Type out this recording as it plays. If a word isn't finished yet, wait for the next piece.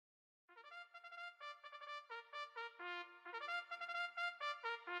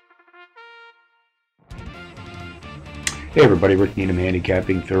Hey everybody, Rick Needham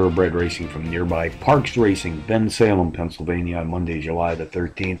handicapping thoroughbred racing from nearby Parx Racing, Salem, Pennsylvania on Monday, July the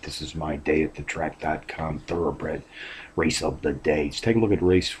 13th. This is my day at the track.com thoroughbred race of the day. Let's take a look at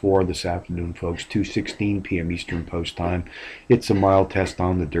race 4 this afternoon, folks. 2:16 p.m. Eastern Post Time. It's a mile test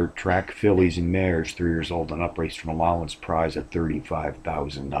on the dirt track. Fillies and mares, 3 years old and up, race for an allowance prize at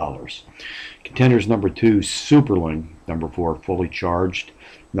 $35,000. Contenders number 2, Superling. Number 4, Fully Charged.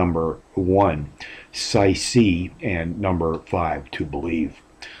 Number 1, Psy, and number 5, To Believe.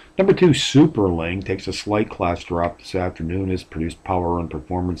 Number 2, Superling, takes a slight class drop this afternoon. Has produced power run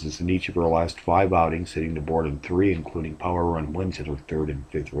performances in each of her last 5 outings, hitting the board in 3, including power run wins at her 3rd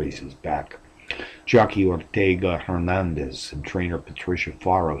and 5th races back. Jockey Ortega Hernandez and trainer Patricia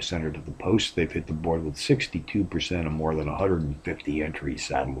Faro sent her to the post. They've hit the board with 62% of more than 150 entries.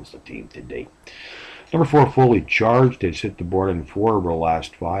 Saddles the team to date. Number 4, Fully Charged, has hit the board in 4 of her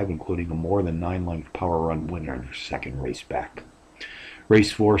last 5, including a more than 9-length power run winner in her 2nd race back.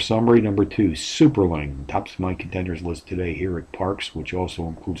 Race 4 summary. Number 2, Superling, tops my contenders list today here at Parx, which also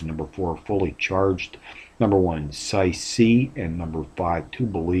includes number 4, Fully Charged, number 1, Psy, and number 5, To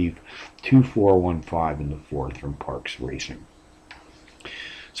Believe. 2-4-1-5 in the 4th from Parx Racing.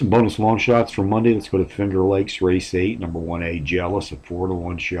 Some bonus long shots for Monday. Let's go to Finger Lakes, race 8, number 1A, Jealous, a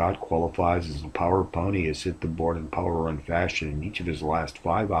 4-1 shot, qualifies as a power pony, has hit the board in power run fashion in each of his last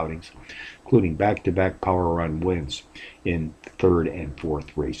 5 outings, including back-to-back power run wins in 3rd and 4th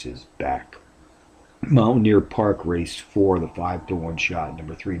races back. Mountaineer Park, race 4, the 5-1 shot,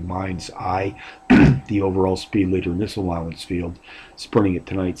 number 3, Mind's Eye, the overall speed leader in this allowance field, sprinting at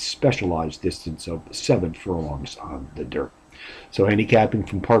tonight's specialized distance of 7 furlongs on the dirt. So handicapping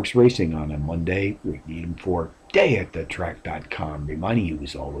from Parx Racing on a Monday, we need him for day at the track.com, reminding you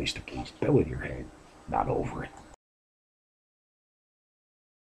as always to please bet with your head, not over it.